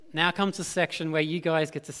now comes the section where you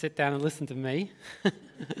guys get to sit down and listen to me.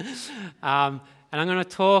 And I'm going to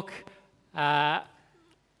talk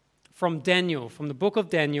from Daniel, from the book of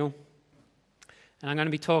Daniel. And I'm going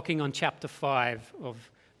to be talking on chapter 5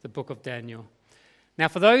 of the book of Daniel. Now,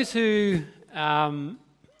 for those who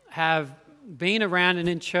have been around and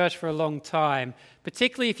in church for a long time,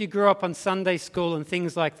 particularly if you grew up on Sunday school and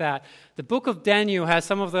things like that, the book of Daniel has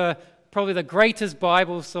some of probably the greatest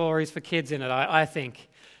Bible stories for kids in it, I think.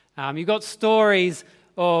 You've got stories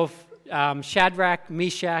of Shadrach,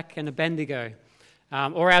 Meshach, and Abednego.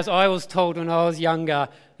 Or as I was told when I was younger,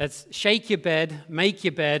 it's shake your bed, make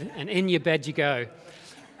your bed, and in your bed you go.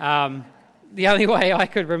 The only way I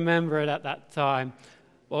could remember it at that time.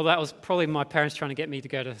 Well, that was probably my parents trying to get me to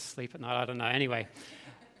go to sleep at night. I don't know. Anyway.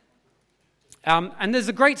 And there's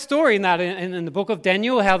a great story in that in the book of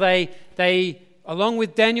Daniel, how they, along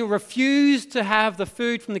with Daniel, refused to have the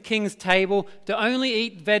food from the king's table, to only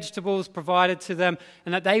eat vegetables provided to them,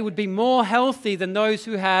 and that they would be more healthy than those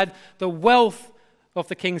who had the wealth of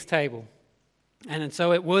the king's table. And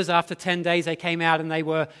so it was after 10 days they came out and they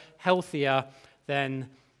were healthier than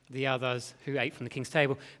the others who ate from the king's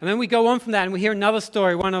table. And then we go on from that and we hear another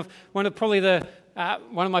story. One of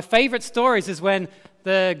my favorite stories is when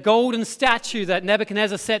the golden statue that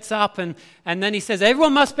Nebuchadnezzar sets up and then he says,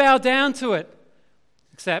 everyone must bow down to it.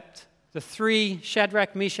 Except the three,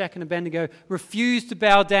 Shadrach, Meshach, and Abednego, refused to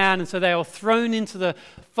bow down, and so they were thrown into the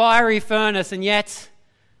fiery furnace, and yet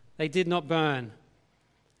they did not burn.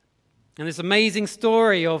 And this amazing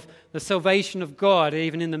story of the salvation of God,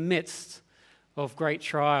 even in the midst of great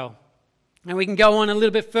trial. And we can go on a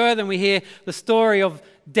little bit further and we hear the story of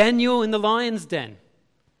Daniel in the lion's den.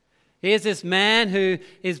 Here's this man who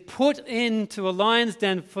is put into a lion's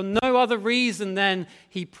den for no other reason than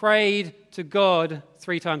he prayed to God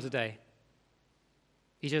 3 times a day.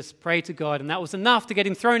 He just prayed to God, and that was enough to get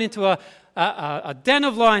him thrown into a den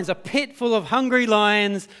of lions, a pit full of hungry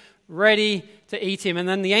lions ready to eat him. And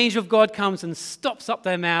then the angel of God comes and stops up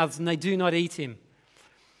their mouths and they do not eat him.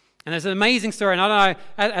 And there's an amazing story. And I know,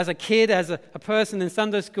 as a kid, as a person in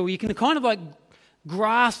Sunday school, you can kind of like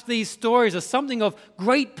grasp these stories as something of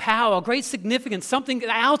great power, great significance, something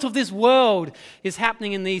out of this world is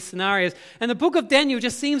happening in these scenarios. And the book of Daniel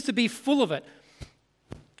just seems to be full of it.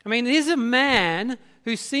 I mean, there's a man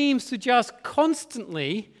who seems to just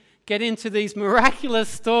constantly get into these miraculous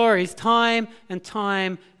stories time and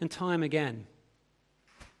time and time again.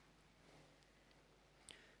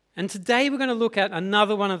 And today we're going to look at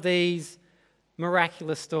another one of these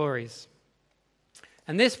miraculous stories.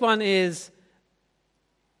 And this one is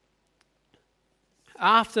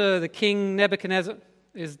after the king Nebuchadnezzar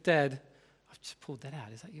is dead. I've just pulled that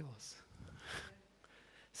out. Is that yours?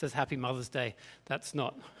 It says Happy Mother's Day. That's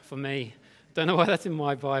not for me. Don't know why that's in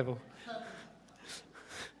my Bible.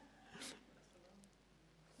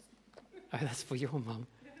 Oh, that's for your mum.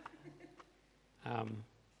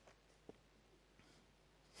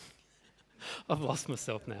 I've lost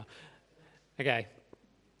myself now. Okay.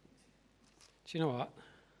 Do you know what?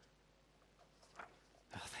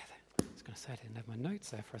 Oh, there. I was going to say I didn't have my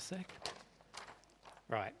notes there for a sec.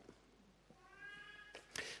 Right.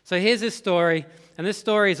 So here's this story, and this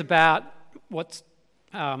story is about what's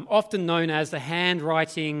often known as the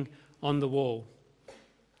handwriting on the wall.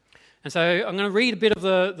 And so I'm going to read a bit of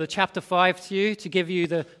the chapter 5 to you to give you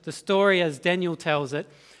the story as Daniel tells it.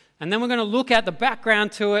 And then we're going to look at the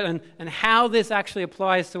background to it and how this actually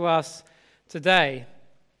applies to us today.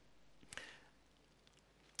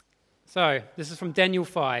 So, this is from Daniel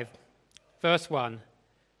 5, verse 1.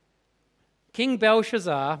 King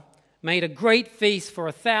Belshazzar made a great feast for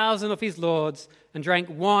 1,000 of his lords and drank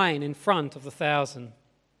wine in front of the 1,000.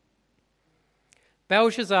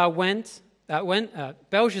 Belshazzar, when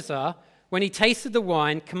he tasted the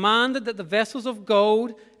wine, commanded that the vessels of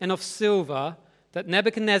gold and of silver that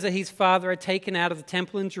Nebuchadnezzar his father had taken out of the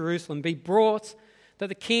temple in Jerusalem be brought, that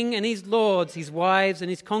the king and his lords, his wives and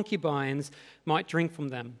his concubines might drink from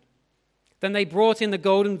them. Then they brought in the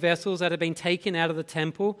golden vessels that had been taken out of the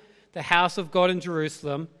temple, the house of God in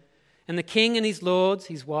Jerusalem, and the king and his lords,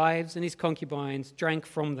 his wives and his concubines drank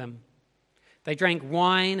from them. They drank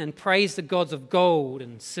wine and praised the gods of gold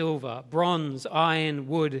and silver, bronze, iron,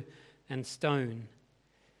 wood, and stone.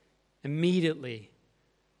 Immediately,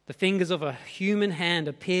 the fingers of a human hand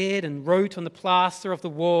appeared and wrote on the plaster of the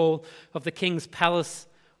wall of the king's palace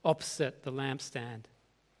opposite the lampstand.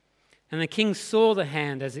 And the king saw the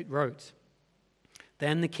hand as it wrote.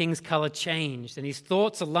 Then the king's color changed, and his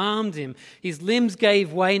thoughts alarmed him. His limbs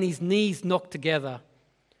gave way, and his knees knocked together.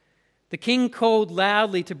 The king called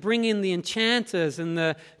loudly to bring in the enchanters and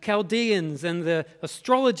the Chaldeans and the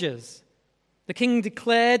astrologers. The king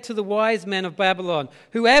declared to the wise men of Babylon,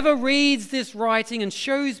 "Whoever reads this writing and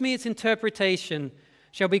shows me its interpretation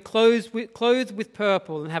shall be clothed with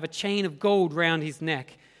purple and have a chain of gold round his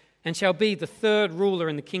neck, and shall be the third ruler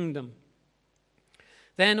in the kingdom."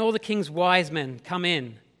 Then all the king's wise men come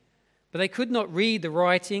in, but they could not read the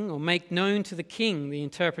writing or make known to the king the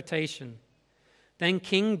interpretation. Then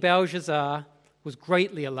King Belshazzar was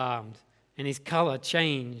greatly alarmed, and his color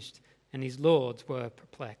changed, and his lords were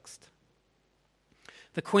perplexed.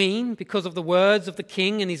 The queen, because of the words of the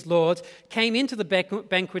king and his lords, came into the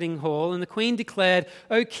banqueting hall, and the queen declared,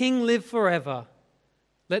 "O king, live forever.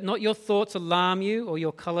 Let not your thoughts alarm you or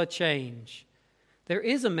your color change. There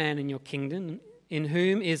is a man in your kingdom in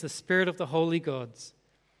whom is the spirit of the holy gods.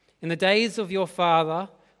 In the days of your father,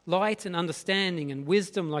 light and understanding and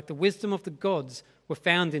wisdom like the wisdom of the gods were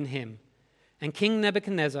found in him. And King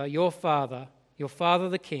Nebuchadnezzar, your father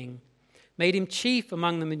the king, made him chief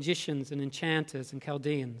among the magicians and enchanters and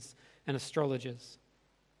Chaldeans and astrologers.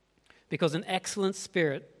 Because an excellent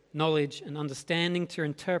spirit, knowledge, and understanding to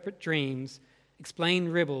interpret dreams, explain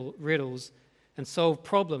riddles, and solve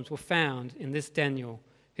problems were found in this Daniel,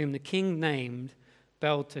 whom the king named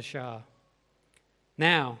Belteshazzar.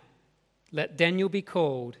 Now, let Daniel be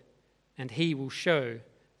called, and he will show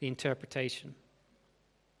the interpretation."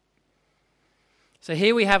 So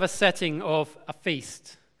here we have a setting of a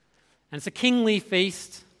feast. And it's a kingly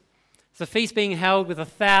feast. It's a feast being held with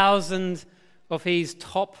 1,000 of his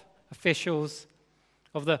top officials,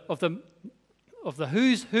 of the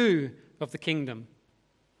who's who of the kingdom.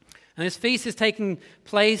 And this feast is taking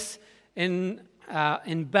place in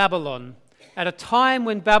Babylon, at a time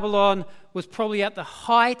when Babylon was probably at the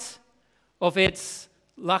height of its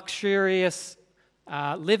luxurious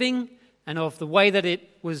living and of the way that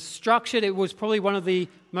it was structured. It was probably one of the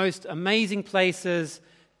most amazing places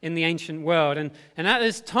in the ancient world. And at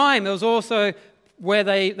this time, it was also where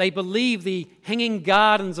they believed the hanging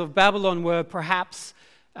gardens of Babylon were perhaps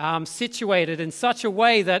situated in such a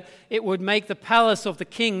way that it would make the palace of the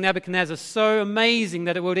king Nebuchadnezzar so amazing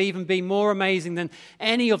that it would even be more amazing than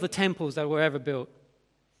any of the temples that were ever built.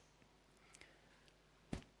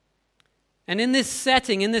 And in this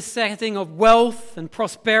setting of wealth and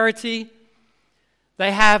prosperity,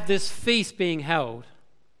 they have this feast being held.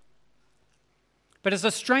 But it's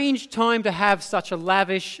a strange time to have such a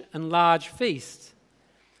lavish and large feast,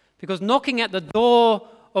 because knocking at the door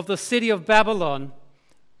of the city of Babylon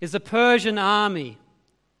is a Persian army.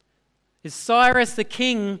 Cyrus the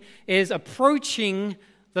king is approaching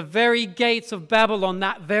the very gates of Babylon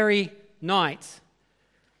that very night.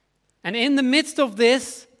 And in the midst of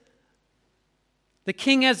this, the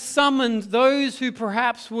king has summoned those who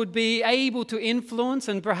perhaps would be able to influence,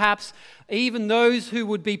 and perhaps even those who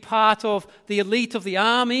would be part of the elite of the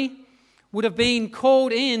army would have been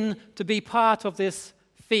called in to be part of this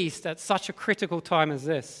feast at such a critical time as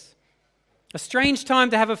this. A strange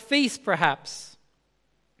time to have a feast, perhaps.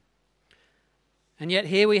 And yet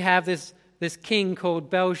here we have this king called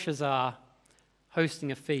Belshazzar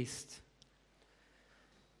hosting a feast.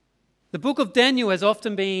 The book of Daniel has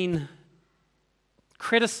often been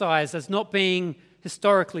criticized as not being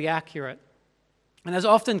historically accurate, and has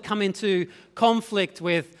often come into conflict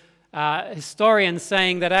with historians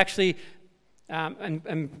saying that actually,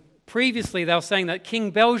 and previously they were saying that King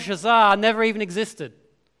Belshazzar never even existed.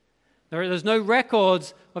 There's no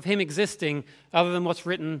records of him existing other than what's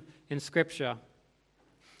written in Scripture.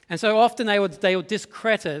 And so often they would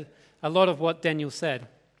discredit a lot of what Daniel said.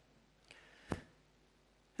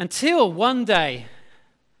 Until one day,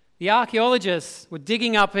 the archaeologists were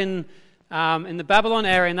digging up in the Babylon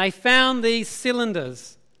area, and they found these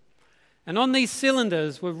cylinders. And on these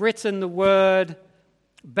cylinders were written the word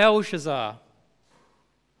Belshazzar.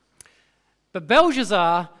 But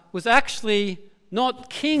Belshazzar was actually not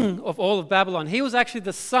king of all of Babylon. He was actually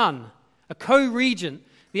the son, a co-regent.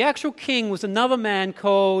 The actual king was another man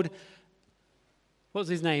called, what was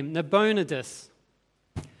his name? Nabonidus.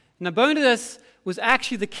 Nabonidus was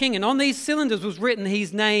actually the king, and on these cylinders was written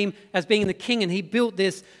his name as being the king, and he built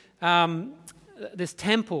this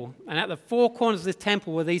temple, and at the four corners of this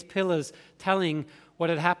temple were these pillars telling what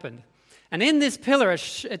had happened. And in this pillar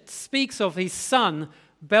it speaks of his son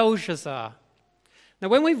Belshazzar. Now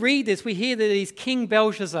when we read this, we hear that he's King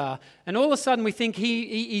Belshazzar, and all of a sudden we think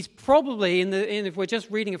he's probably, if we're just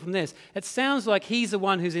reading it from this, it sounds like he's the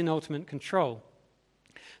one who's in ultimate control.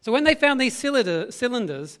 So when they found these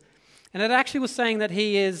cylinders, and it actually was saying that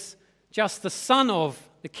he is just the son of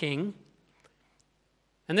the king.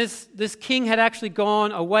 And this king had actually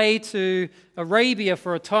gone away to Arabia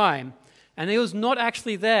for a time. And he was not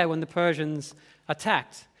actually there when the Persians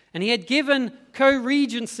attacked. And he had given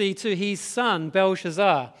co-regency to his son,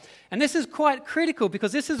 Belshazzar. And this is quite critical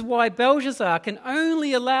because this is why Belshazzar can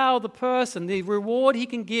only allow the person, the reward he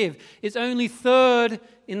can give is only third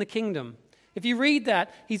in the kingdom. If you read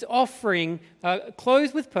that, he's offering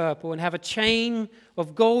clothes with purple and have a chain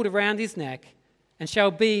of gold around his neck and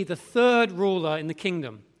shall be the third ruler in the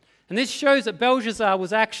kingdom. And this shows that Belshazzar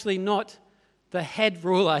was actually not the head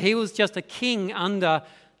ruler. He was just a king under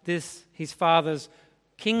his father's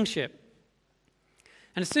kingship.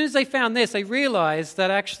 And as soon as they found this, they realized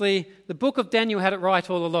that actually the book of Daniel had it right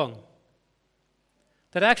all along.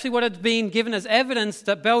 That actually what had been given as evidence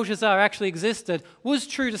that Belshazzar actually existed was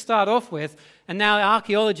true to start off with, and now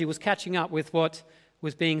archaeology was catching up with what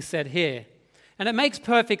was being said here. And it makes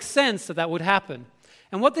perfect sense that that would happen.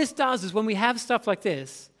 And what this does is when we have stuff like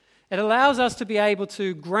this, it allows us to be able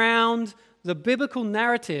to ground the biblical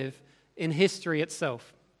narrative in history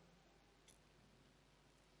itself.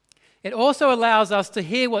 It also allows us to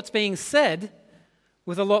hear what's being said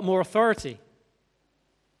with a lot more authority.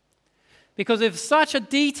 Because if such a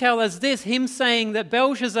detail as this, him saying that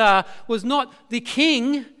Belshazzar was not the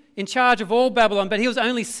king in charge of all Babylon, but he was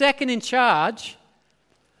only second in charge,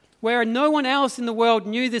 where no one else in the world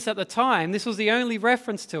knew this at the time, this was the only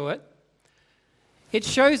reference to it, it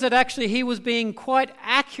shows that actually he was being quite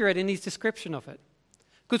accurate in his description of it.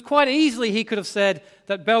 Because quite easily he could have said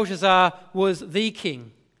that Belshazzar was the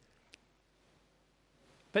king.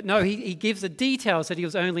 But no, he gives the details that he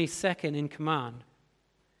was only second in command.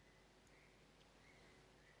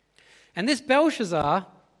 And this Belshazzar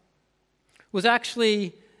was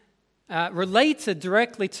actually related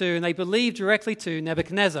directly to, and they believe directly to,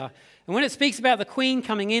 Nebuchadnezzar. And when it speaks about the queen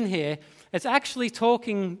coming in here, it's actually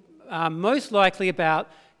talking most likely about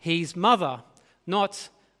his mother, not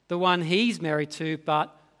the one he's married to,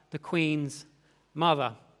 but the queen's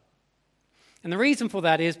mother. And the reason for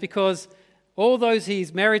that is because all those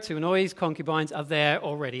he's married to and all his concubines are there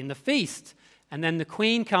already in the feast. And then the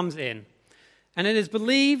queen comes in. And it is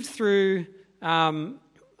believed through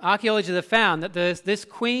archaeology that found that this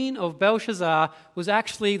queen of Belshazzar was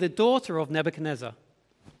actually the daughter of Nebuchadnezzar. And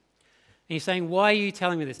you're saying, why are you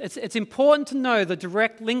telling me this? It's important to know the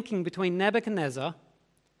direct linking between Nebuchadnezzar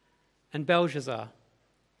and Belshazzar.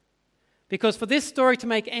 Because for this story to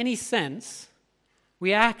make any sense,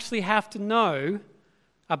 we actually have to know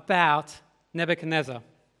about Nebuchadnezzar.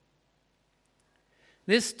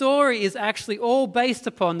 This story is actually all based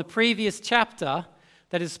upon the previous chapter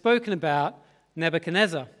that is spoken about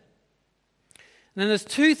Nebuchadnezzar. And then there's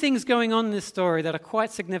two things going on in this story that are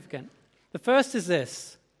quite significant. The first is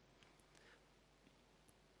this,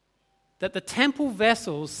 that the temple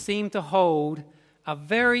vessels seem to hold a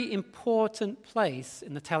very important place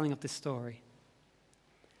in the telling of this story.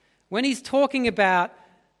 When he's talking about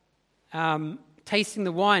tasting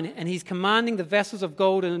the wine, and he's commanding the vessels of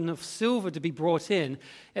gold and of silver to be brought in,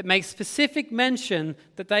 it makes specific mention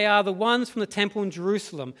that they are the ones from the temple in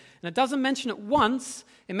Jerusalem. And it doesn't mention it once,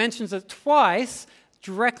 it mentions it twice,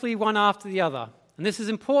 directly one after the other. And this is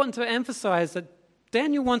important to emphasize that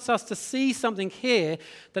Daniel wants us to see something here,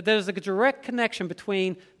 that there's a direct connection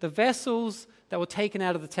between the vessels that were taken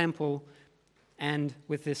out of the temple and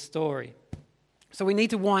with this story. So we need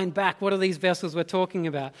to wind back. What are these vessels we're talking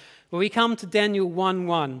about? Well, we come to Daniel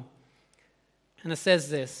 1:1, and it says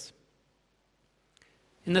this.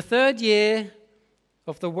 In the third year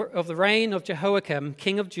of the reign of Jehoiakim,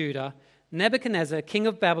 king of Judah, Nebuchadnezzar, king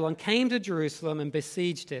of Babylon, came to Jerusalem and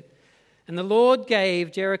besieged it. And the Lord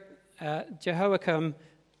gave Jehoiakim,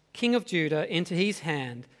 king of Judah, into his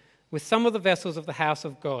hand with some of the vessels of the house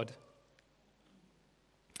of God.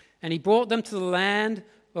 And he brought them to the land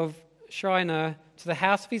of Shinar, to the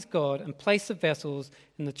house of his God, and placed the vessels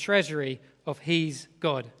in the treasury of his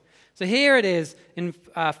God. So here it is, in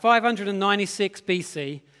 596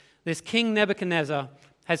 BC, this King Nebuchadnezzar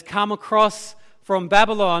has come across from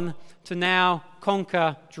Babylon to now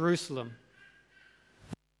conquer Jerusalem.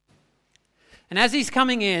 And as he's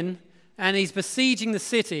coming in and he's besieging the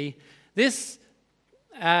city, this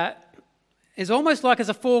is almost like as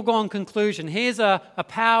a foregone conclusion. Here's a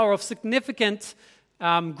power of significant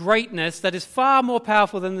greatness that is far more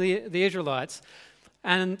powerful than the Israelites.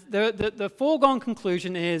 And the foregone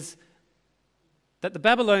conclusion is that the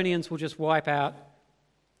Babylonians will just wipe out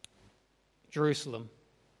Jerusalem.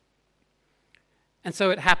 And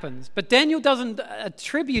so it happens. But Daniel doesn't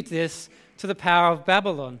attribute this to the power of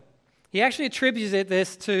Babylon. He actually attributes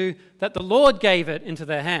this to that the Lord gave it into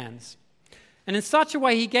their hands. And in such a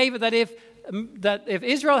way he gave it that if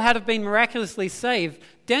Israel had been miraculously saved,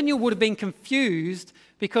 Daniel would have been confused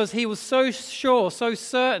because he was so sure, so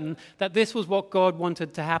certain that this was what God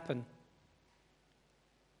wanted to happen.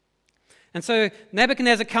 And so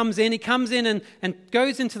Nebuchadnezzar comes in and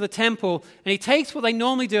goes into the temple, and he takes what they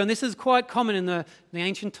normally do, and this is quite common in the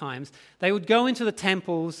ancient times. They would go into the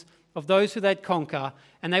temples of those who they'd conquer,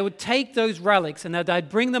 and they would take those relics and they'd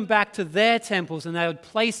bring them back to their temples, and they would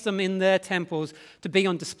place them in their temples to be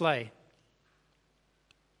on display.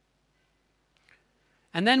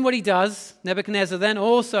 And then what he does, Nebuchadnezzar then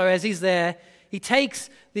also, as he's there, he takes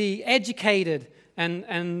the educated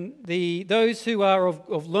and those who are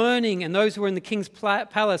of learning, and those who are in the king's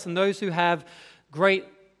palace, and those who have great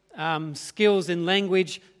skills in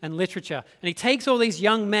language and literature. And he takes all these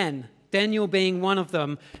young men, Daniel being one of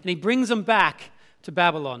them, and he brings them back to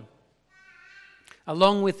Babylon,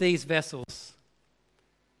 along with these vessels.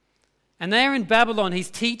 And there in Babylon,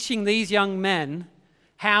 he's teaching these young men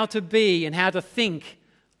how to be and how to think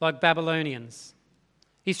like Babylonians.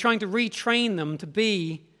 He's trying to retrain them to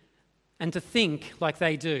be and to think like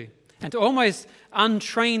they do, and to almost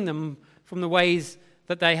untrain them from the ways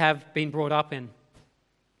that they have been brought up in.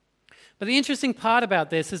 But the interesting part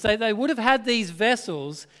about this is that they would have had these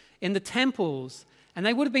vessels in the temples, and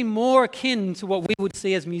they would have been more akin to what we would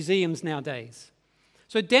see as museums nowadays.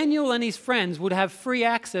 So Daniel and his friends would have free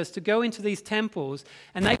access to go into these temples,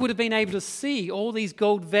 and they would have been able to see all these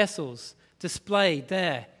gold vessels displayed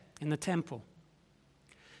there in the temple.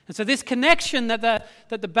 And so this connection that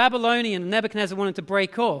the Babylonian Nebuchadnezzar wanted to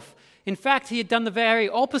break off, in fact, he had done the very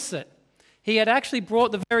opposite. He had actually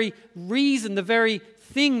brought the very reason, the very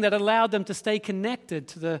thing that allowed them to stay connected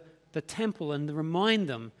to the temple and to remind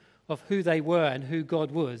them of who they were and who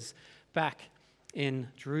God was back in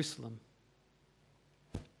Jerusalem.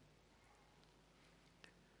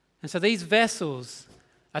 And so these vessels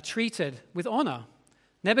are treated with honor.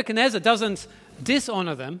 Nebuchadnezzar doesn't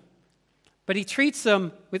dishonor them, but he treats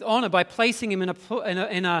them with honor by placing him in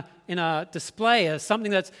a display as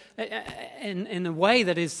something that's in a way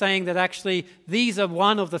that is saying that actually these are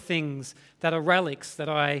one of the things that are relics that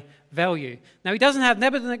I value. Now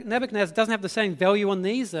Nebuchadnezzar doesn't have the same value on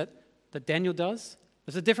these that Daniel does.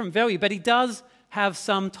 There's a different value, but he does have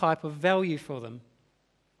some type of value for them.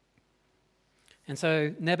 And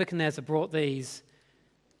so Nebuchadnezzar brought these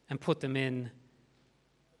and put them in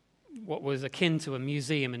what was akin to a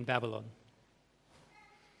museum in Babylon.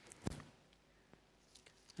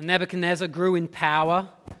 And Nebuchadnezzar grew in power,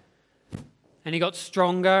 and he got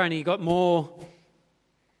stronger, and he got more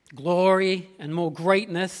glory and more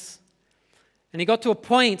greatness. And he got to a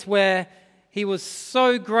point where he was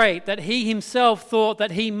so great that he himself thought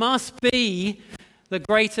that he must be the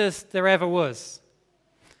greatest there ever was.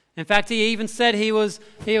 In fact, he even said he was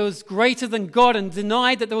greater than God, and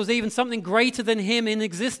denied that there was even something greater than him in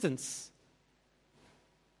existence.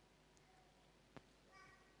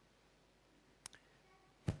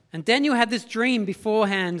 And Daniel had this dream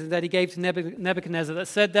beforehand that he gave to Nebuchadnezzar that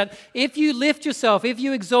said that if you lift yourself, if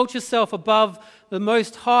you exalt yourself above the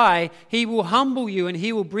Most High, he will humble you and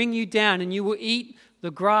he will bring you down, and you will eat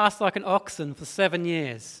the grass like an oxen for 7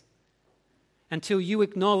 years until you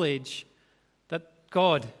acknowledge that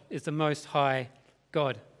God is the Most High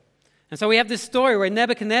God. And so we have this story where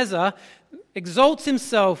Nebuchadnezzar exalts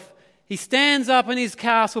himself. He stands up in his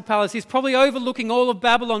castle palace. He's probably overlooking all of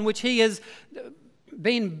Babylon, which he has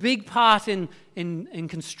been a big part in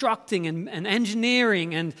constructing and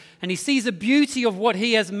engineering, and he sees the beauty of what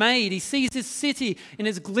he has made. He sees his city in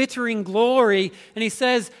its glittering glory, and he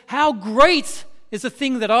says, "How great is the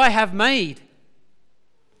thing that I have made?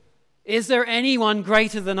 Is there anyone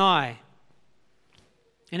greater than I?"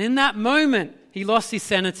 And in that moment, he lost his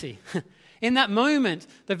sanity. In that moment,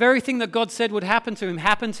 the very thing that God said would happen to him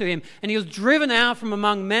happened to him, and he was driven out from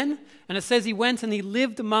among men. And it says he went and he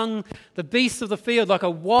lived among the beasts of the field like a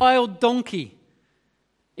wild donkey,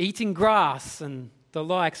 eating grass and the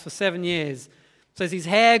likes for 7 years. It says his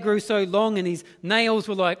hair grew so long and his nails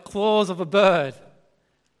were like claws of a bird.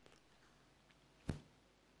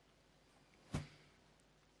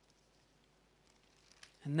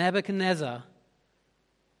 And Nebuchadnezzar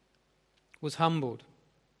was humbled.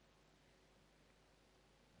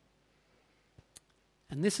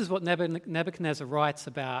 And this is what Nebuchadnezzar writes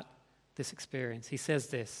about this experience. He says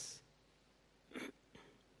this: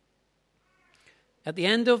 "At the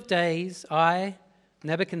end of days, I,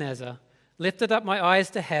 Nebuchadnezzar, lifted up my eyes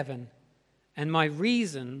to heaven, and my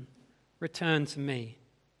reason returned to me.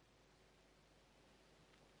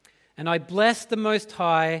 And I blessed the Most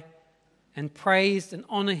High and praised and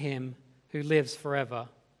honored him who lives forever."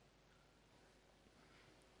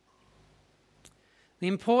 The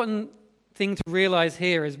important thing to realize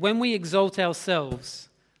here is when we exalt ourselves,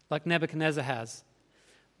 like Nebuchadnezzar has,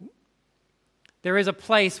 There is a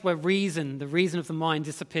place where the reason of the mind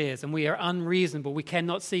disappears, and we are unreasonable. We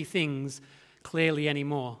cannot see things clearly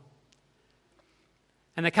anymore.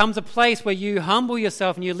 And there comes a place where you humble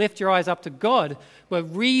yourself and you lift your eyes up to God, where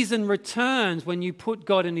reason returns when you put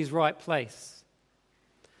God in his right place.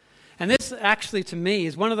 And this actually, to me,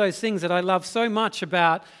 is one of those things that I love so much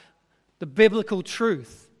about the biblical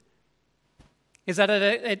truth, is that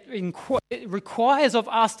it requires of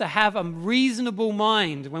us to have a reasonable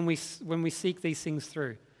mind when we seek these things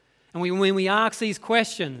through. And when we ask these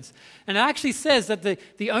questions. And it actually says that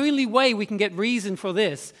the only way we can get reason for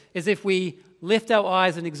this is if we lift our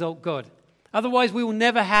eyes and exalt God. Otherwise, we will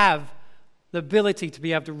never have the ability to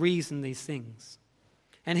be able to reason these things.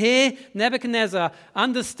 And here, Nebuchadnezzar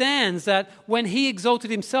understands that when he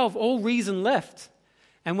exalted himself, all reason left.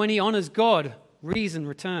 And when he honors God, reason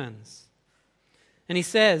returns. And he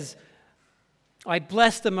says, I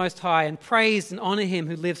bless the Most High and praise and honor him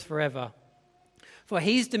who lives forever. For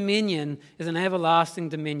his dominion is an everlasting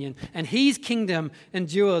dominion, and his kingdom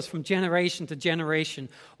endures from generation to generation.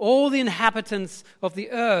 All the inhabitants of the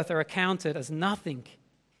earth are accounted as nothing.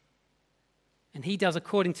 And he does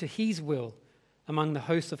according to his will among the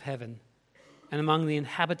hosts of heaven and among the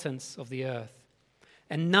inhabitants of the earth.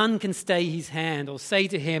 And none can stay his hand or say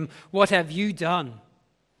to him, what have you done?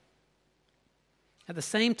 At the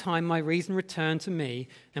same time, my reason returned to me,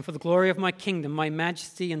 and for the glory of my kingdom, my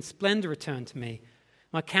majesty and splendor returned to me.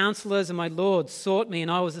 My counselors and my lords sought me,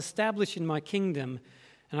 and I was established in my kingdom,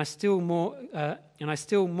 and I still more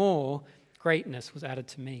greatness was added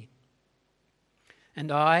to me.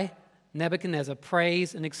 And I, Nebuchadnezzar,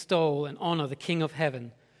 praise and extol and honor the King of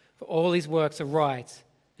heaven, for all his works are right,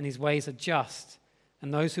 and his ways are just,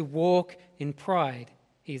 and those who walk in pride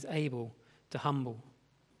he is able to humble.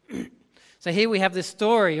 So here we have this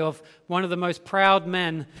story of one of the most proud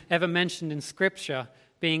men ever mentioned in Scripture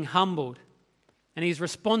being humbled. And his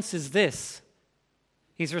response is this.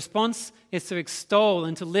 His response is to extol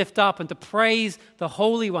and to lift up and to praise the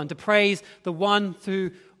Holy One, to praise the one who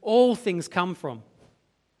all things come from.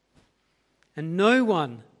 And no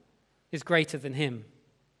one is greater than him.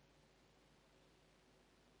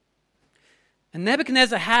 And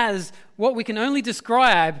Nebuchadnezzar has what we can only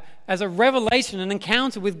describe as a revelation, an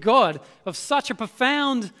encounter with God of such a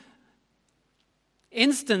profound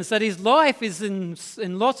instance that his life is in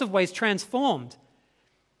lots of ways transformed.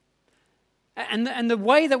 And the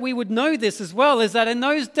way that we would know this as well is that in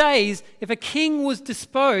those days, if a king was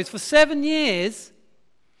disposed for 7 years,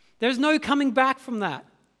 there's no coming back from that.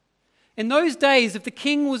 In those days, if the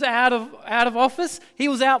king was out of office, he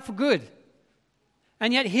was out for good.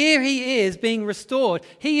 And yet here he is being restored.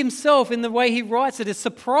 He himself, in the way he writes it, is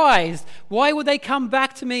surprised. Why would they come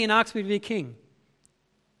back to me and ask me to be king?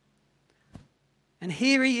 And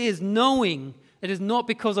here he is knowing it is not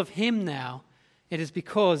because of him now. It is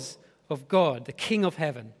because of God, the King of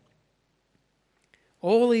heaven.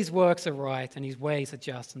 All his works are right and his ways are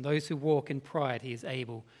just, and those who walk in pride he is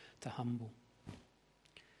able to humble.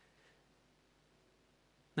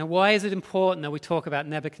 Now, why is it important that we talk about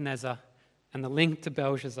Nebuchadnezzar and the link to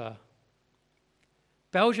Belshazzar?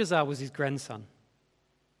 Belshazzar was his grandson,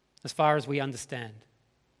 as far as we understand.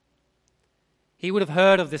 He would have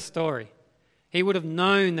heard of this story. He would have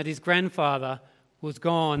known that his grandfather was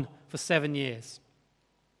gone for 7 years.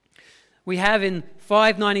 We have in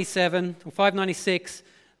 597 or 596,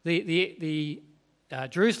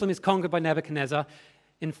 Jerusalem is conquered by Nebuchadnezzar.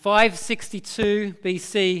 In 562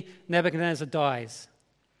 BC, Nebuchadnezzar dies.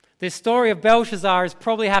 This story of Belshazzar is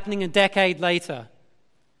probably happening a decade later.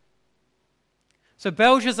 So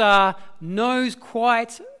Belshazzar knows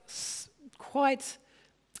quite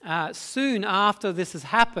soon after this has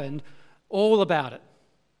happened all about it.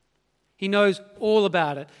 He knows all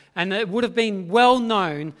about it. And it would have been well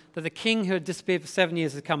known that the king who had disappeared for 7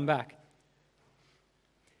 years had come back.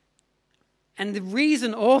 And the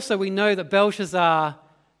reason also we know that Belshazzar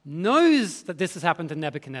knows that this has happened to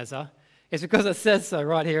Nebuchadnezzar is because it says so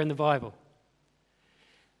right here in the Bible.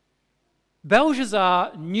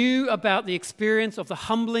 Belshazzar knew about the experience of the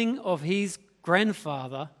humbling of his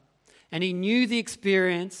grandfather, and he knew the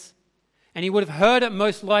experience, and he would have heard it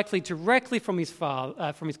most likely directly from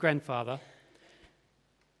his grandfather.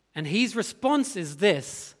 And his response is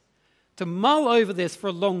this, to mull over this for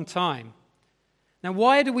a long time. Now,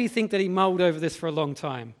 why do we think that he mulled over this for a long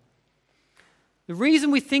time? The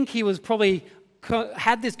reason we think he was probably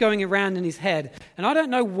had this going around in his head, and I don't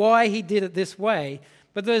know why he did it this way,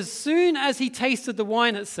 but as soon as he tasted the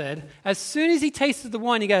wine, it said, as soon as he tasted the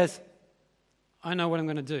wine, he goes, I know what I'm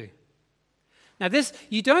going to do. Now this,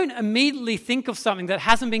 you don't immediately think of something that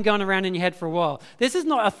hasn't been going around in your head for a while. This is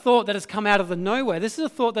not a thought that has come out of the nowhere. This is a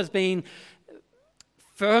thought that's been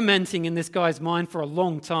fermenting in this guy's mind for a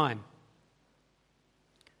long time.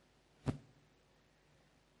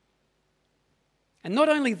 And not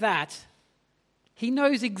only that, he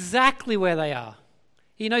knows exactly where they are.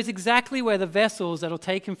 He knows exactly where the vessels that are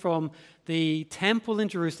taken from the temple in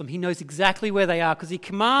Jerusalem, he knows exactly where they are because he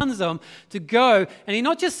commands them to go. And he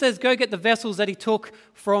not just says, go get the vessels that he took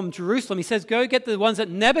from Jerusalem. He says, go get the ones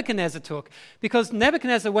that Nebuchadnezzar took. Because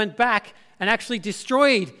Nebuchadnezzar went back and actually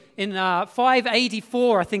destroyed in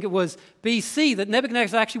 584, I think it was, BC, that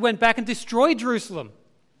Nebuchadnezzar actually went back and destroyed Jerusalem.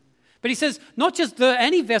 But he says, not just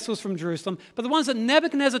any vessels from Jerusalem, but the ones that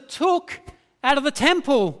Nebuchadnezzar took out of the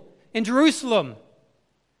temple in Jerusalem.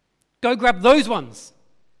 Go grab those ones.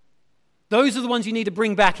 Those are the ones you need to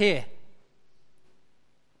bring back here.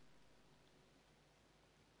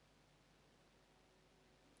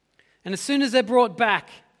 And as soon as they're brought back,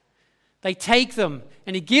 they take them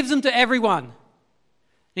and he gives them to everyone. And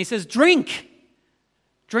he says, drink.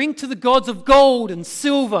 Drink to the gods of gold and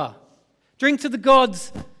silver. Drink to the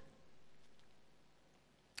gods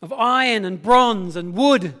of iron and bronze and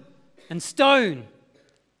wood and stone.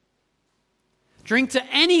 Drink to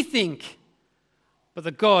anything but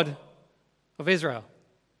the God of Israel.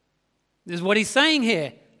 This is what he's saying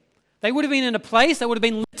here. They would have been in a place that would have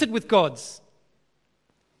been littered with gods.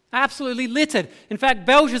 Absolutely littered. In fact,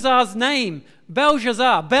 Belshazzar's name,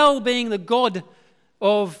 Belshazzar, Bel being the god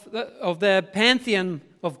of their pantheon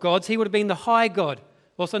of gods, he would have been the high god,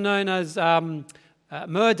 also known as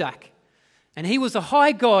Marduk. And he was the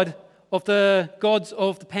high god of the gods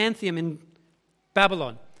of the pantheon in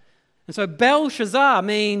Babylon. And so Belshazzar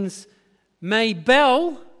means, may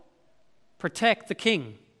Bel protect the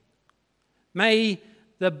king. May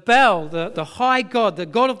the Bel, the high god, the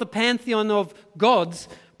god of the pantheon of gods,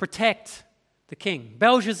 protect the king.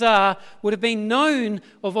 Belshazzar would have been known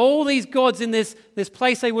of all these gods in this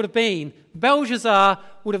place they would have been. Belshazzar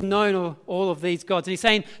would have known of all of these gods. And he's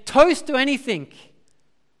saying, toast to anything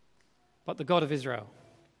but the God of Israel,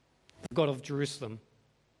 the God of Jerusalem.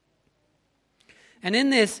 And in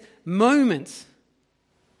this moment,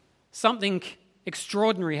 something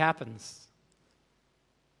extraordinary happens.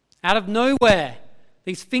 Out of nowhere,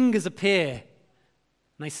 these fingers appear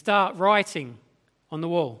and they start writing on the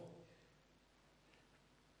wall.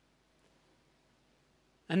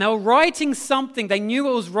 And they were writing something. They knew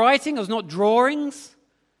it was writing. It was not drawings.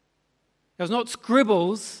 It was not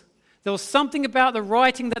scribbles. There was something about the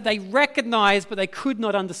writing that they recognized but they could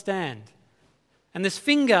not understand. And this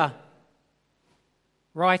finger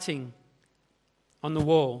writing on the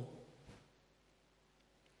wall.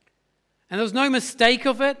 And there was no mistake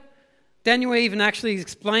of it. Daniel even actually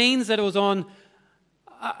explains that it was on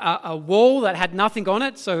a wall that had nothing on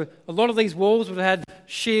it. So a lot of these walls would have had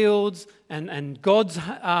shields and gods,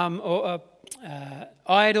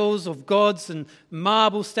 idols of gods and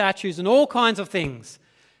marble statues and all kinds of things.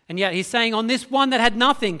 And yet he's saying on this one that had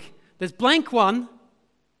nothing, this blank one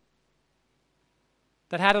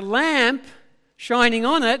that had a lamp shining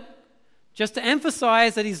on it, just to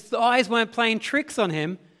emphasize that his eyes weren't playing tricks on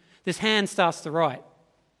him, this hand starts to write.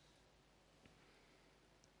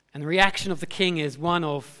 And the reaction of the king is one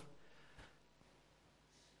of,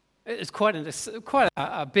 it's quite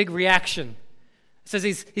a big reaction. It says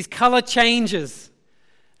his color changes.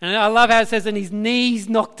 And I love how it says, and his knees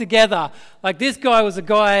knocked together. Like this guy was a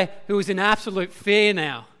guy who was in absolute fear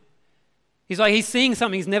now. He's seeing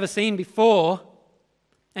something he's never seen before,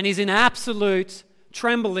 and he's in absolute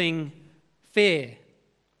trembling fear.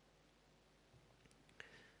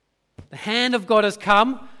 The hand of God has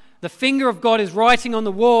come. The finger of God is writing on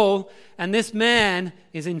the wall, and this man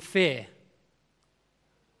is in fear.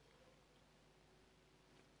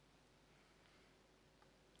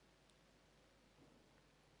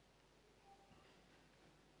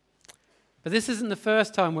 But this isn't the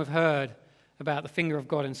first time we've heard about the finger of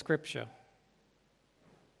God in Scripture.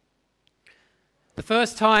 The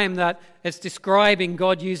first time that it's describing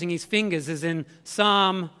God using his fingers is in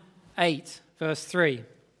Psalm 8, verse 3.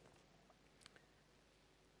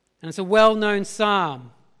 And it's a well-known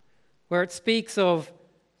psalm where it speaks of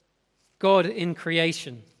God in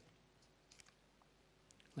creation.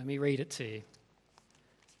 Let me read it to you.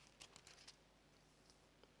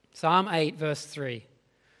 Psalm 8, verse 3.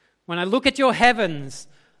 When I look at your heavens,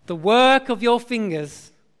 the work of your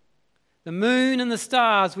fingers, the moon and the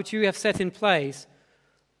stars which you have set in place,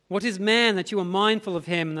 what is man that you are mindful of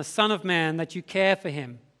him, and the son of man that you care for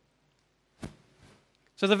him?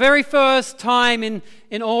 So the very first time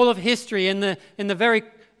in all of history, in the very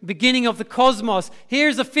beginning of the cosmos,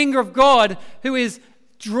 here's the finger of God who is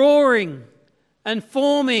drawing and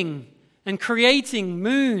forming and creating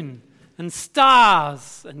moon and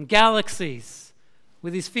stars and galaxies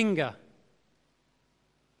with his finger.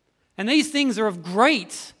 And these things are of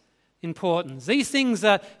great importance. These things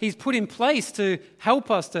that he's put in place to help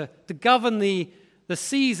us to govern the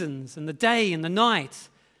seasons and the day and the night.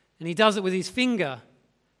 And he does it with his finger.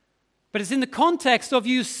 But it's in the context of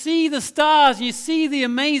you see the stars, and you see the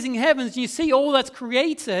amazing heavens, and you see all that's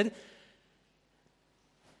created.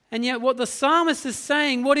 And yet what the psalmist is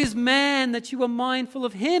saying, what is man that you are mindful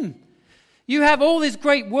of him? You have all this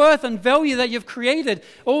great worth and value that you've created.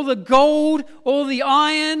 All the gold, all the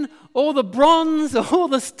iron, all the bronze, all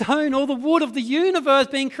the stone, all the wood of the universe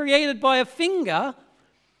being created by a finger.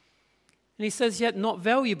 And he says, yet not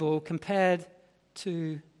valuable compared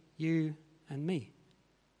to you and me.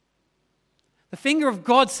 The finger of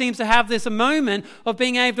God seems to have this moment of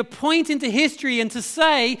being able to point into history and to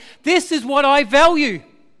say, this is what I value.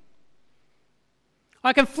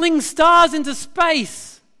 I can fling stars into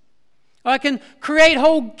space. I can create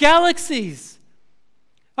whole galaxies.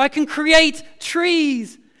 I can create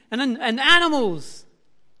trees and animals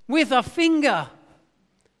with a finger.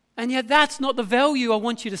 And yet that's not the value I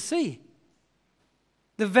want you to see.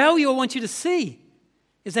 The value I want you to see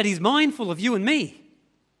is that he's mindful of you and me.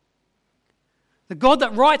 The God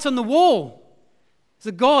that writes on the wall is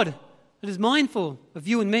a God that is mindful of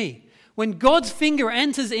you and me. When God's finger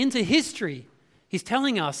enters into history, he's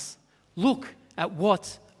telling us, look at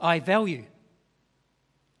what I value.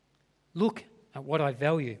 Look at what I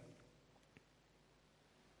value.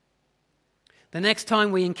 The next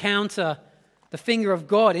time we encounter the finger of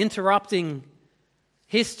God interrupting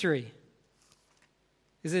history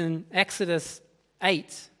is in Exodus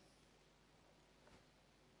 8.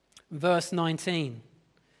 Verse 19.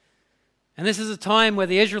 And this is a time where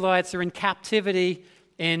the Israelites are in captivity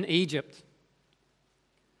in Egypt.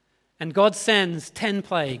 And God sends 10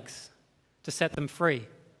 plagues to set them free.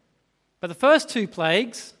 But the first 2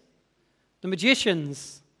 plagues, the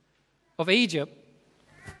magicians of Egypt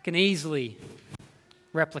can easily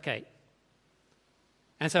replicate.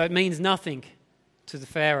 And so it means nothing to the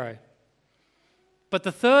Pharaoh. But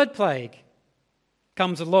the 3rd plague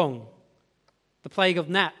comes along. The plague of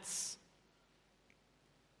gnats.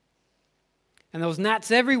 And there was gnats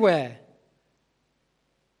everywhere.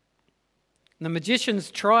 And the magicians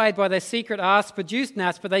tried by their secret arts to produce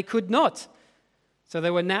gnats, but they could not. So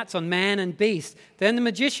there were gnats on man and beast. Then the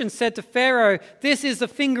magician said to Pharaoh, this is the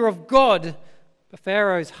finger of God. But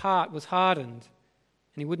Pharaoh's heart was hardened,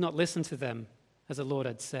 and he would not listen to them, as the Lord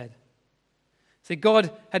had said. See,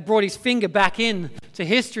 God had brought his finger back in to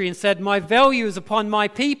history and said, my value is upon my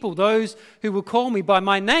people, those who will call me by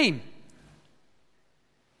my name.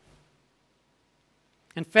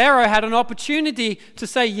 And Pharaoh had an opportunity to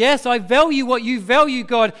say, yes, I value what you value,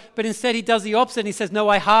 God, but instead he does the opposite. And he says, no,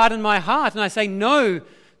 I harden my heart, and I say no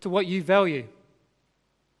to what you value.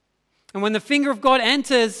 And when the finger of God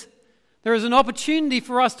enters, there is an opportunity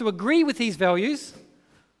for us to agree with these values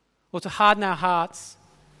or to harden our hearts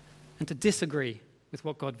and to disagree with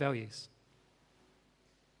what God values.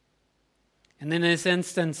 And then in this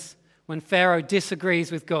instance, when Pharaoh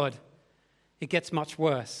disagrees with God, it gets much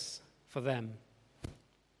worse for them.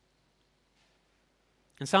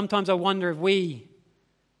 And sometimes I wonder if we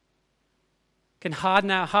can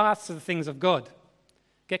harden our hearts to the things of God,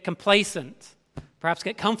 get complacent, perhaps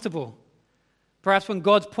get comfortable. Perhaps when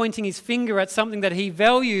God's pointing his finger at something that he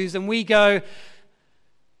values and we go,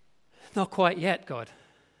 not quite yet, God.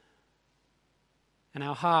 And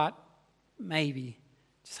our heart maybe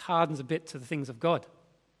just hardens a bit to the things of God.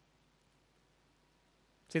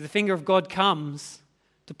 See, the finger of God comes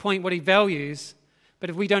to point what he values, but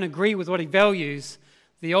if we don't agree with what he values,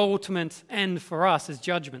 the ultimate end for us is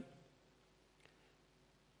judgment.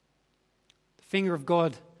 The finger of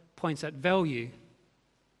God points at value,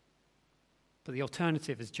 but the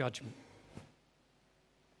alternative is judgment.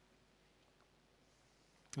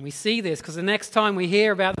 And we see this because the next time we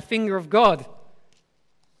hear about the finger of God,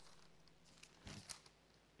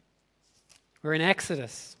 we're in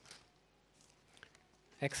Exodus.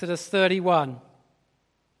 Exodus 31.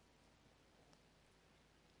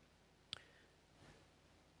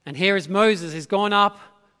 And here is Moses. He's gone up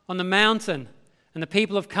on the mountain, and the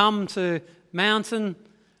people have come to mountain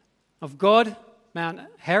of God, Mount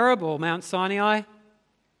Horeb or Mount Sinai.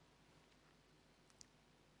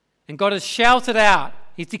 And God has shouted out.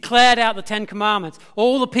 He's declared out the 10 Commandments.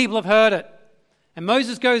 All the people have heard it. And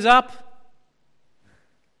Moses goes up.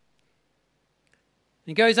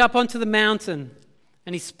 He goes up onto the mountain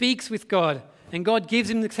and he speaks with God. And God gives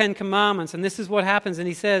him the 10 Commandments. And this is what happens. And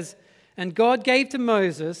he says, and God gave to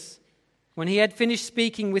Moses, when he had finished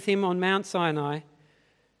speaking with him on Mount Sinai,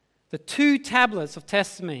 the 2 tablets of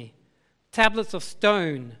testimony, tablets of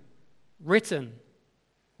stone, written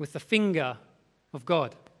with the finger of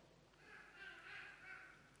God.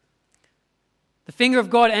 The finger of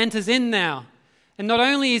God enters in now. And not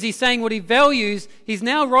only is he saying what he values, he's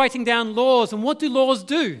now writing down laws. And what do laws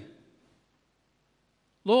do?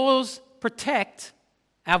 Laws protect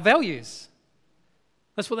our values.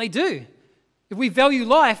 That's what they do. If we value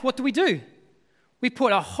life, what do? We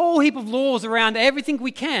put a whole heap of laws around everything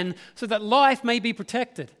we can so that life may be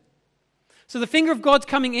protected. So the finger of God's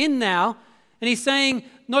coming in now, and he's saying,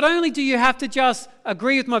 not only do you have to just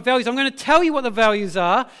agree with my values, I'm going to tell you what the values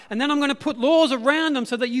are, and then I'm going to put laws around them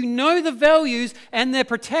so that you know the values and they're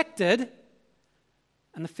protected.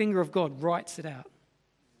 And the finger of God writes it out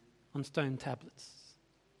on stone tablets.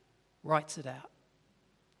 Writes it out.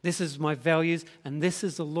 This is my values, and this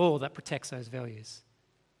is the law that protects those values.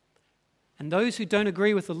 And those who don't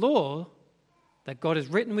agree with the law that God has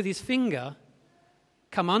written with his finger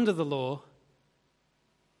come under the law,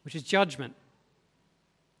 which is judgment.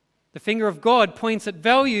 The finger of God points at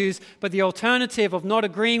values, but the alternative of not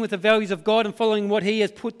agreeing with the values of God and following what he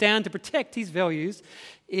has put down to protect his values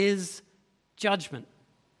is judgment.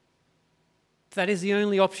 That is the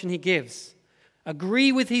only option he gives.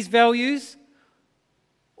 Agree with his values,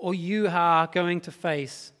 or you are going to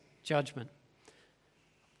face judgment.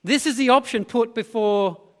 This is the option put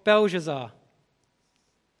before Belshazzar.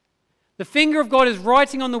 The finger of God is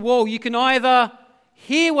writing on the wall. You can either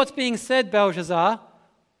hear what's being said, Belshazzar,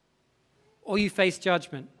 or you face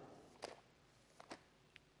judgment.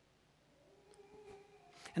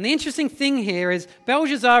 And the interesting thing here is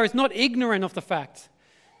Belshazzar is not ignorant of the fact.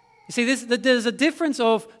 You see, there's a difference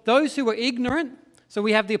of those who were ignorant. So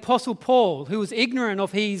we have the Apostle Paul, who was ignorant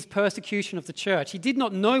of his persecution of the church. He did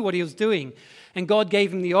not know what he was doing. And God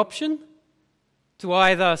gave him the option to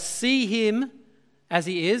either see him as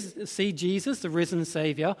he is, see Jesus, the risen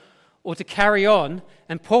Savior, or to carry on.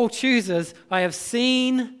 And Paul chooses, I have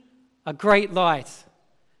seen a great light.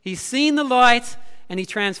 He's seen the light and he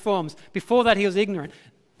transforms. Before that, he was ignorant.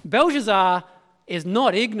 Belshazzar is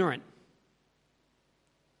not ignorant.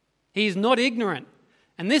 He is not ignorant.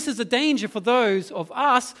 And this is a danger for those of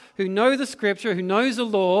us who know the Scripture, who knows the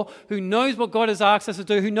law, who knows what God has asked us to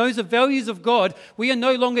do, who knows the values of God. We are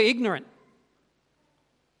no longer ignorant.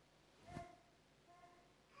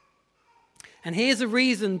 And here's the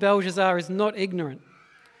reason Belshazzar is not ignorant.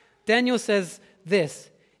 Daniel says this.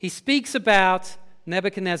 He speaks about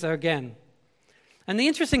Nebuchadnezzar again. And the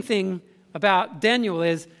interesting thing about Daniel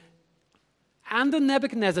is, under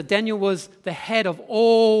Nebuchadnezzar, Daniel was the head of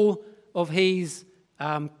all of his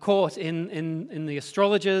court in the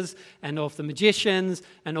astrologers and of the magicians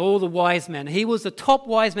and all the wise men. He was the top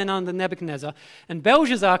wise man under Nebuchadnezzar. And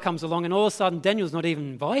Belshazzar comes along, and all of a sudden, Daniel's not even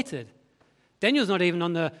invited. Daniel's not even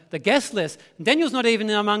on the guest list. Daniel's not even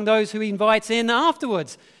among those who he invites in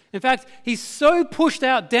afterwards. In fact, he's so pushed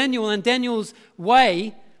out Daniel and Daniel's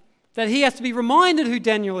way that he has to be reminded who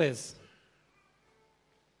Daniel is.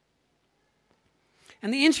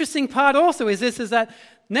 And the interesting part also is that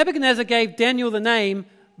Nebuchadnezzar gave Daniel the name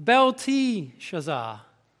Belteshazzar.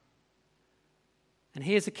 And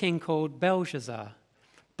here's a king called Belshazzar.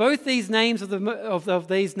 Both these names of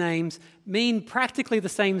these names mean practically the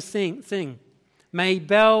same thing. May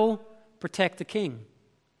Bel protect the king.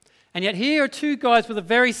 And yet here are two guys with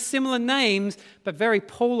very similar names, but very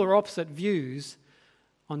polar opposite views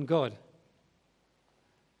on God.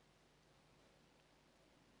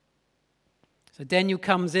 So Daniel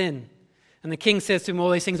comes in, and the king says to him all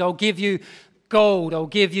these things. I'll give you gold, I'll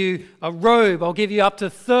give you a robe, I'll give you up to a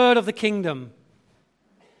third of the kingdom.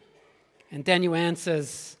 And Daniel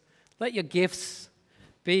answers, let your gifts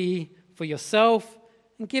be for yourself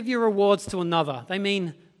and give your rewards to another. They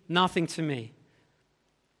mean nothing to me.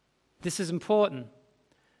 This is important.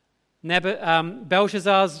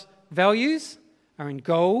 Belshazzar's values are in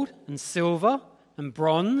gold and silver and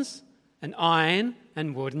bronze and iron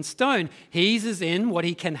and wood and stone. His is in what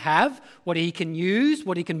he can have, what he can use,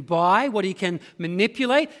 what he can buy, what he can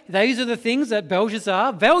manipulate. Those are the things that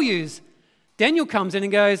Belshazzar values. Daniel comes in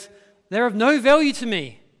and goes, they're of no value to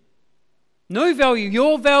me. No value.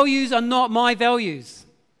 Your values are not my values.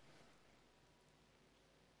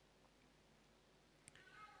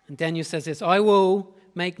 And Daniel says this, I will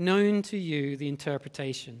make known to you the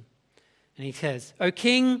interpretation. And he says, O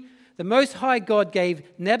king, the Most High God gave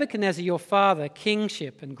Nebuchadnezzar your father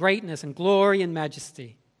kingship and greatness and glory and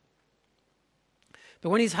majesty. But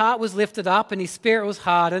when his heart was lifted up and his spirit was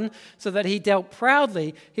hardened so that he dealt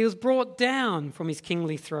proudly, he was brought down from his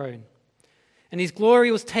kingly throne. And his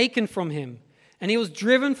glory was taken from him. And he was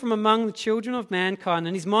driven from among the children of mankind.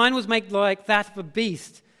 And his mind was made like that of a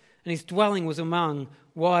beast. And his dwelling was among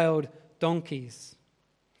wild donkeys.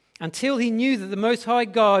 until he knew that the Most High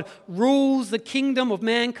God rules the kingdom of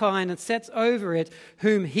mankind and sets over it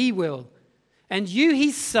whom he will. And you,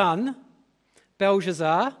 his son,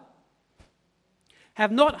 Belshazzar,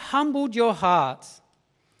 have not humbled your hearts.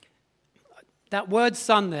 That word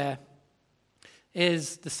son there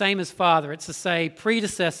is the same as father. It's to say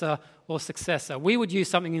predecessor or successor. We would use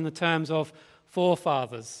something in the terms of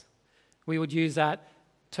forefathers. We would use that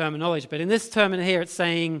terminology. But in this term in here, it's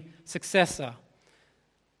saying successor.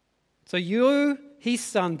 So you, his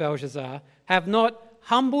son Belshazzar, have not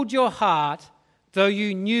humbled your heart, though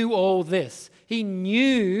you knew all this. He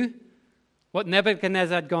knew what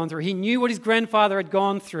Nebuchadnezzar had gone through. He knew what his grandfather had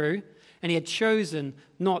gone through, and he had chosen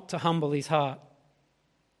not to humble his heart.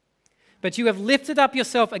 But you have lifted up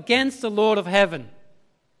yourself against the Lord of heaven.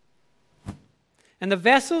 And the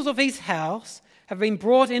vessels of his house have been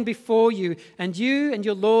brought in before you, and you and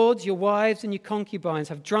your lords, your wives, and your concubines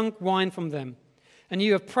have drunk wine from them. And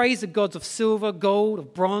you have praised the gods of silver, gold,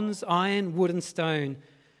 of bronze, iron, wood, and stone,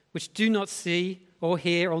 which do not see or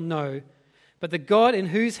hear or know. But the God in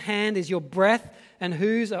whose hand is your breath and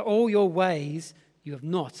whose are all your ways, you have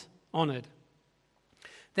not honored.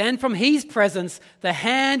 Then from his presence the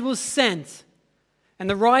hand was sent, and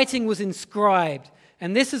the writing was inscribed.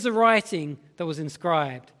 And this is the writing that was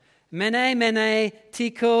inscribed. Mene, mene,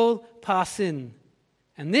 tekel, parsin.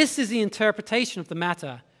 And this is the interpretation of the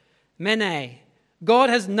matter. Mene, God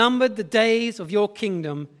has numbered the days of your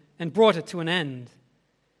kingdom and brought it to an end.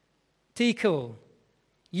 Tekel,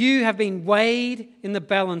 you have been weighed in the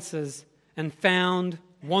balances and found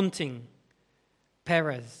wanting.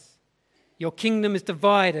 Perez, your kingdom is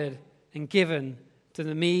divided and given to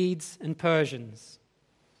the Medes and Persians.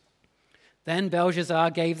 Then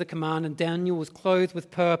Belshazzar gave the command, and Daniel was clothed with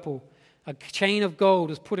purple. A chain of gold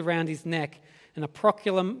was put around his neck, and a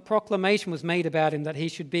proclamation was made about him that he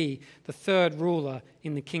should be the third ruler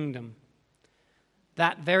in the kingdom.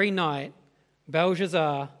 That very night,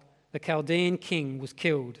 Belshazzar, the Chaldean king, was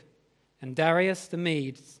killed, and Darius the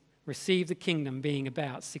Medes received the kingdom, being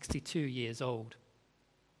about 62 years old.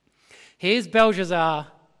 Here's Belshazzar,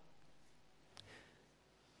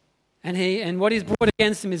 and what is brought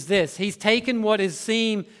against him is this. He's taken what is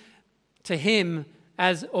seen to him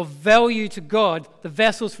as of value to God, the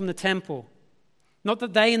vessels from the temple. Not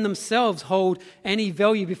that they in themselves hold any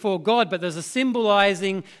value before God, but there's a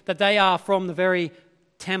symbolizing that they are from the very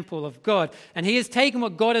temple of God. And he has taken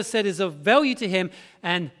what God has said is of value to him,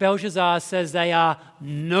 and Belshazzar says they are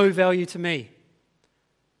no value to me.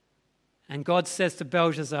 And God says to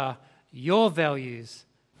Belshazzar, your values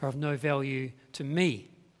are of no value to me.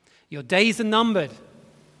 Your days are numbered.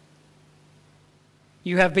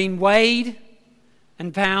 You have been weighed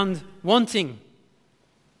and found wanting.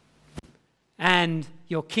 And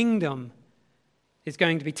your kingdom is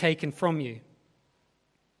going to be taken from you.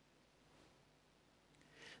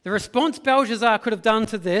 The response Belshazzar could have done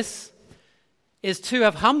to this is to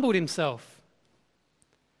have humbled himself.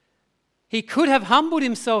 He could have humbled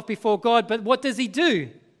himself before God, but what does he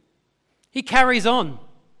do? He carries on.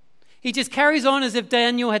 He just carries on as if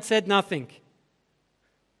Daniel had said nothing.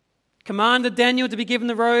 Commanded Daniel to be given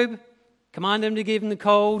the robe, commanded him to give him the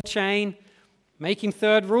gold chain, make him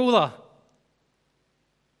third ruler.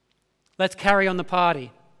 Let's carry on the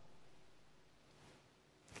party.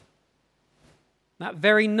 That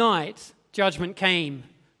very night, judgment came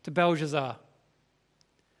to Belshazzar.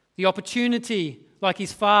 The opportunity, like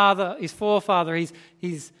his father, his forefather,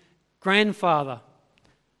 his grandfather,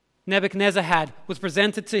 Nebuchadnezzar had, was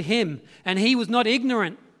presented to him, and he was not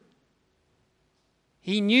ignorant.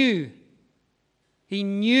 He knew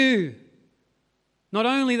not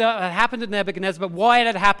only that it had happened to Nebuchadnezzar, but why it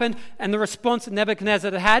had happened, and the response that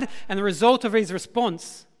Nebuchadnezzar had, and the result of his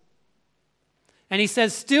response. And he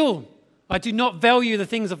says, still, I do not value the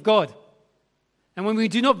things of God. And when we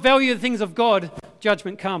do not value the things of God,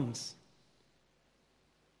 judgment comes.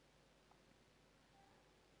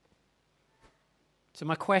 So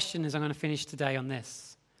my question is, I'm going to finish today on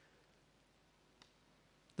this.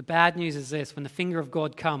 The bad news is this: when the finger of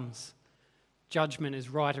God comes, judgment is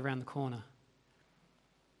right around the corner.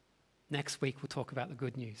 Next week, we'll talk about the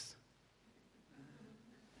good news.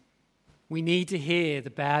 We need to hear the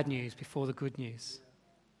bad news before the good news.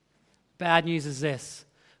 Bad news is this: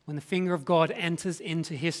 when the finger of God enters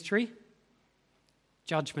into history,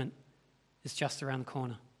 judgment is just around the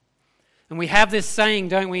corner. And we have this saying,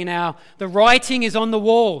 don't we now? The writing is on the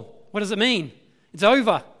wall. What does it mean? It's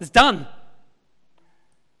over. It's done.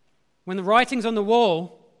 When the writing's on the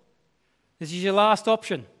wall, this is your last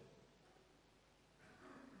option.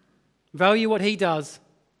 Value what he does,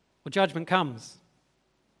 or judgment comes.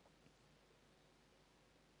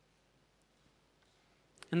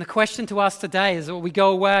 And the question to us today is what we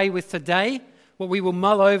go away with today, what we will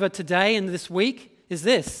mull over today and this week is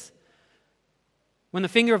this. When the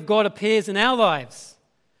finger of God appears in our lives,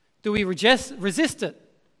 do we resist it?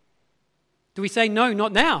 Do we say, no,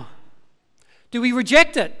 not now? Do we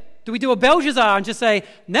reject it? Do we do a Belshazzar and just say,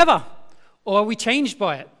 never? Or are we changed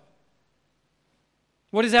by it?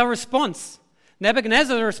 What is our response?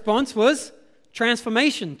 Nebuchadnezzar's response was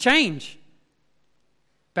transformation, change.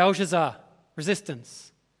 Belshazzar,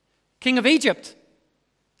 resistance. King of Egypt,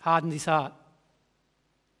 hardened his heart.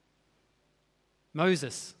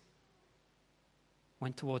 Moses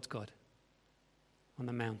went towards God on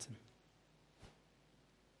the mountain.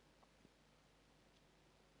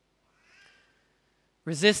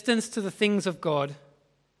 Resistance to the things of God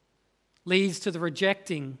leads to the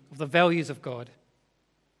rejecting of the values of God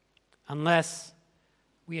unless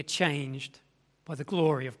we are changed by the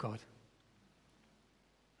glory of God.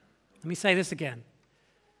 Let me say this again.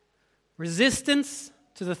 Resistance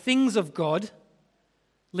to the things of God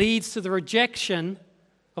leads to the rejection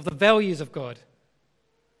of the values of God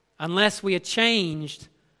unless we are changed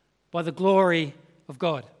by the glory of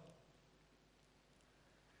God.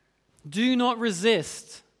 Do not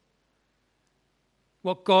resist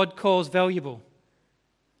what God calls valuable,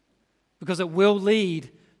 because it will lead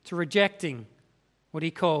to rejecting what he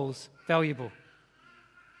calls valuable.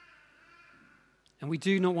 And we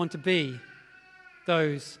do not want to be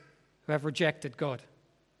those who have rejected God.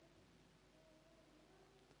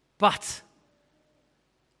 But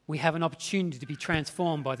we have an opportunity to be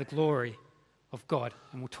transformed by the glory of God,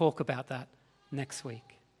 and we'll talk about that next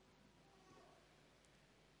week.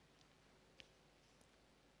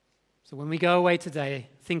 So when we go away today,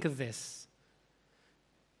 think of this.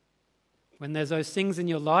 When there's those things in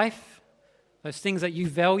your life, those things that you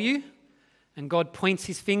value, and God points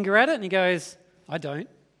his finger at it and he goes, I don't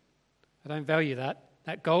value that.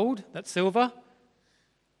 That gold, that silver,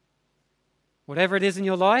 whatever it is in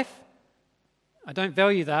your life, I don't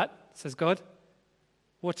value that, says God.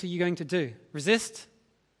 What are you going to do? Resist?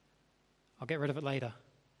 I'll get rid of it later.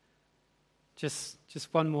 Just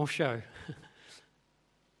one more show.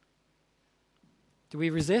 Do we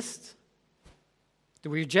resist? Do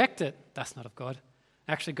we reject it? That's not of God.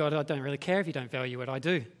 Actually, God, I don't really care if you don't value what I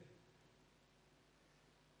do.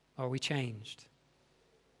 Or are we changed?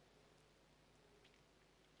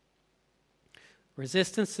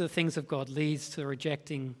 Resistance to the things of God leads to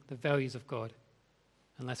rejecting the values of God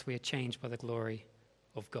unless we are changed by the glory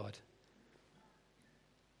of God.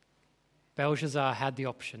 Belshazzar had the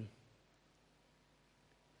option.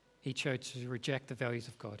 He chose to reject the values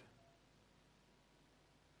of God.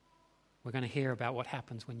 We're going to hear about what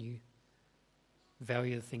happens when you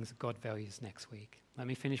value the things that God values next week. Let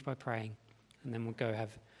me finish by praying, and then we'll go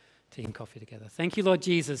have tea and coffee together. Thank you, Lord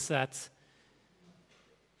Jesus, that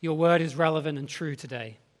your word is relevant and true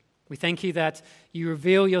today. We thank you that you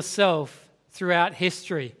reveal yourself throughout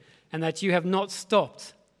history and that you have not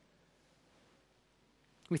stopped.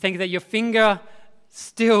 We thank you that your finger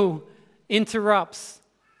still interrupts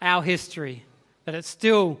our history, that it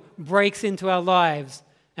still breaks into our lives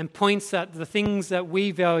and points that the things that we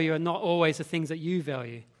value are not always the things that you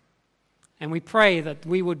value. And we pray that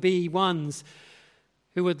we would be ones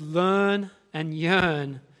who would learn and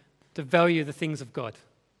yearn to value the things of God.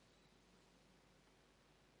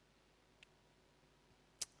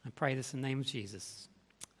 I pray this in the name of Jesus.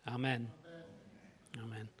 Amen.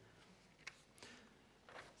 Amen.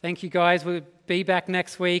 Thank you, guys. We'll be back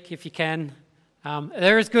next week if you can.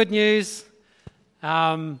 There is good news.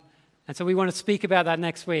 And so we want to speak about that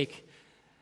next week.